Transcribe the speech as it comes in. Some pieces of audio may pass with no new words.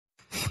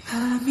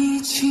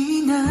밤이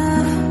지나면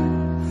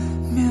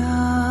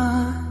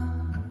날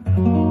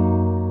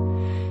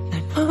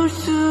볼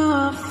수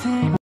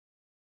없을.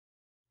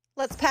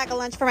 Let's pack a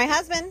lunch for my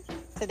husband.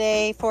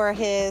 Today for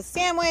his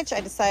sandwich,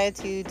 I decided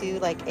to do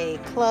like a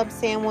club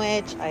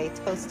sandwich. I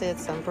toasted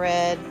some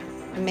bread,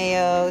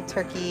 mayo,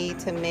 turkey,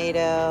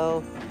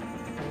 tomato,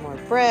 more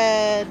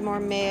bread, more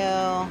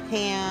mayo,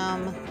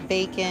 ham,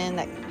 bacon.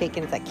 That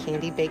bacon is that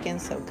candy bacon,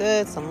 so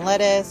good. Some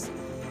lettuce.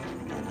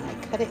 And I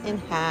cut it in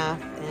half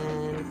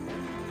and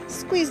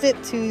squeezed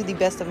it to the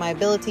best of my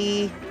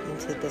ability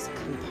into this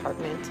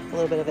compartment. A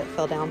little bit of it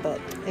fell down,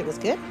 but it was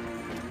good.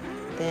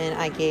 Then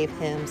I gave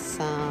him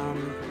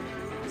some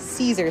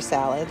Caesar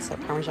salad, so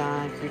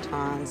Parmesan,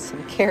 croutons,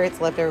 some carrots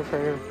left over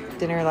for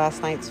dinner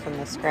last night from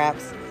the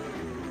scraps,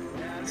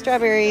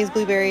 strawberries,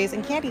 blueberries,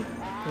 and candy.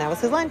 And that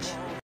was his lunch.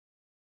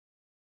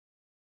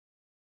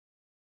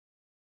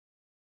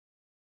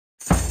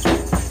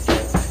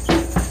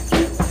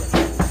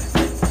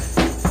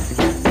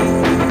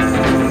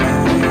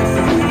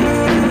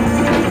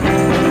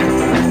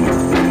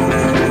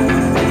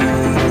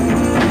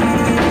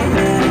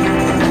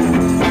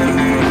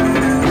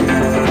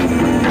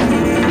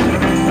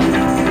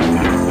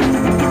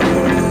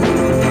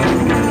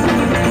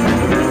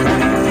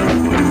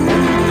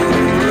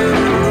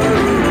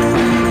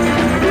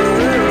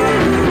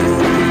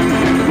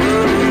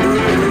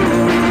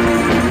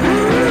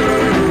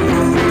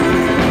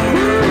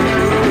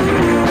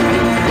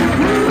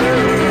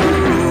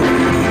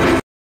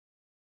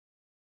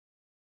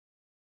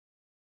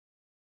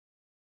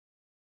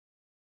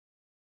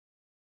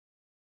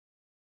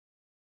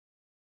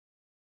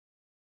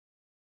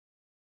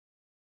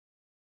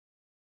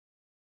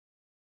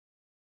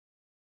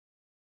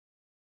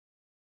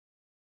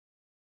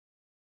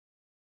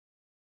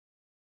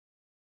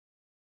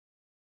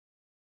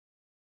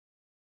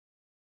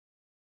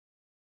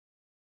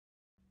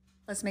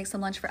 Let's make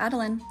some lunch for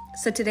Adeline.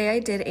 So today I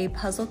did a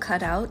puzzle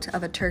cutout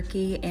of a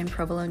turkey and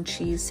provolone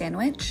cheese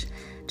sandwich.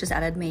 Just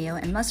added mayo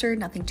and mustard,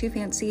 nothing too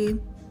fancy.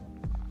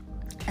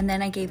 And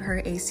then I gave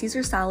her a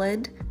Caesar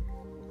salad,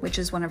 which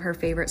is one of her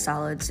favorite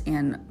salads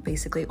and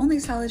basically only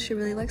salad she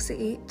really likes to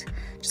eat.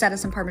 Just added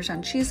some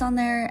Parmesan cheese on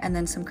there and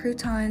then some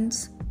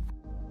croutons.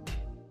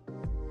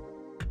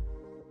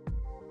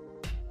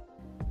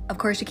 Of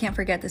course, you can't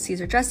forget the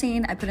Caesar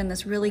dressing. I put in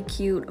this really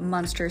cute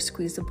Monster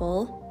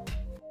squeezable.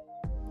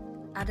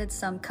 Added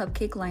some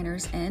cupcake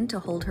liners in to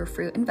hold her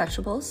fruit and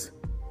vegetables.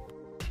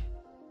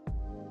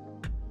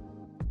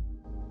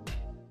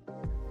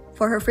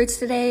 For her fruits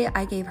today,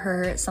 I gave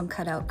her some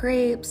cut out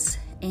grapes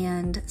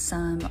and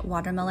some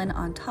watermelon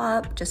on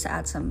top just to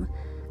add some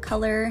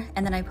color.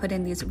 And then I put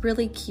in these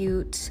really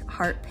cute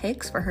heart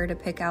picks for her to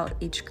pick out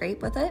each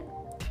grape with it.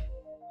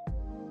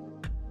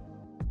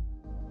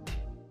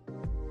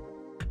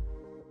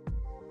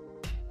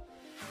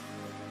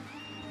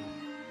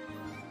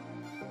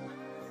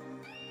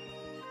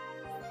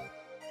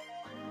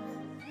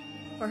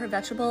 For her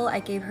vegetable, I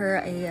gave her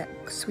a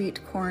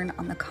sweet corn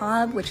on the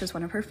cob, which is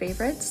one of her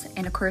favorites,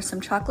 and of course some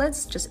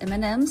chocolates, just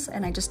M&Ms,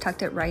 and I just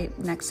tucked it right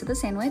next to the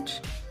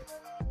sandwich.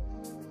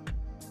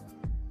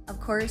 Of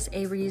course,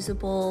 a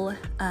reusable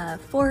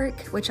fork,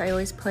 which I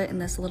always put in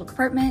this little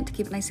compartment to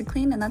keep it nice and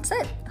clean, and that's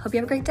it. Hope you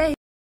have a great day.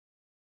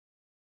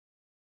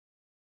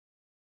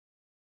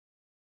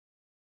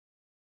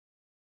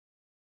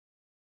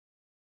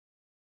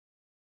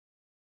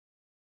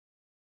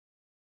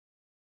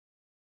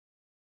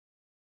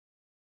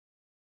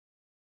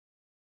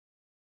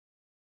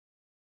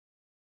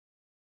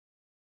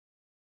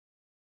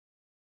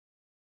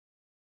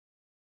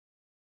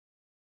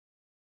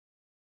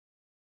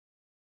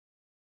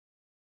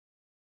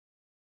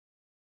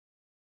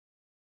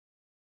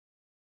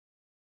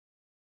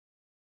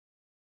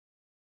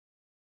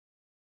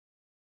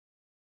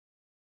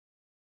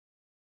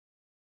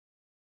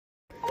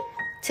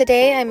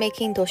 Today I'm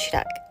making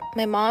doshirak.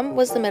 My mom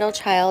was the middle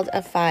child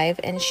of 5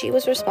 and she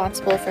was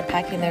responsible for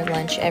packing their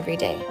lunch every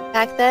day.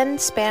 Back then,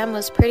 Spam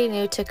was pretty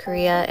new to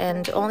Korea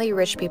and only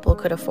rich people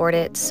could afford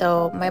it,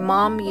 so my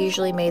mom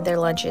usually made their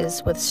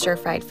lunches with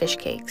stir-fried fish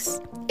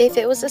cakes. If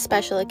it was a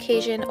special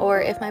occasion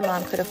or if my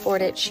mom could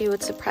afford it, she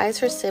would surprise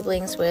her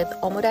siblings with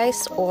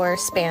omurice or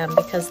Spam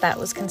because that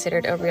was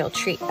considered a real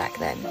treat back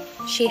then.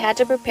 She had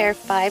to prepare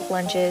 5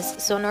 lunches,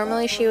 so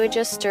normally she would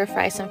just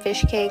stir-fry some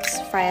fish cakes,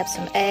 fry up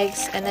some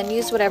eggs, and then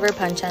use whatever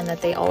banchan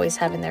that they always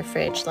have in their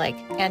fridge, like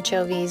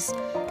anchovies,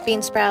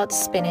 bean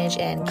sprouts, spinach,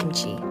 and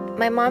kimchi.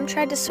 My mom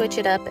tried to switch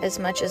it up as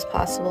much as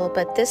possible,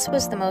 but this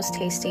was the most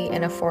tasty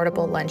and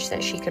affordable lunch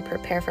that she could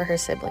prepare for her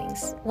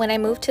siblings. When I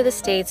moved to the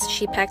States,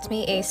 she packed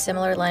me a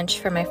similar lunch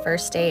for my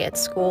first day at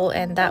school,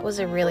 and that was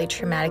a really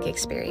traumatic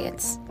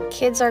experience.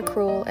 Kids are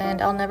cruel,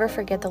 and I'll never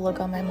forget the look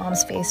on my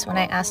mom's face when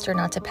I asked her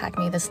not to pack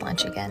me this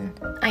lunch again.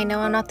 I know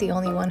I'm not the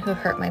only one who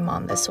hurt my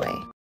mom this way.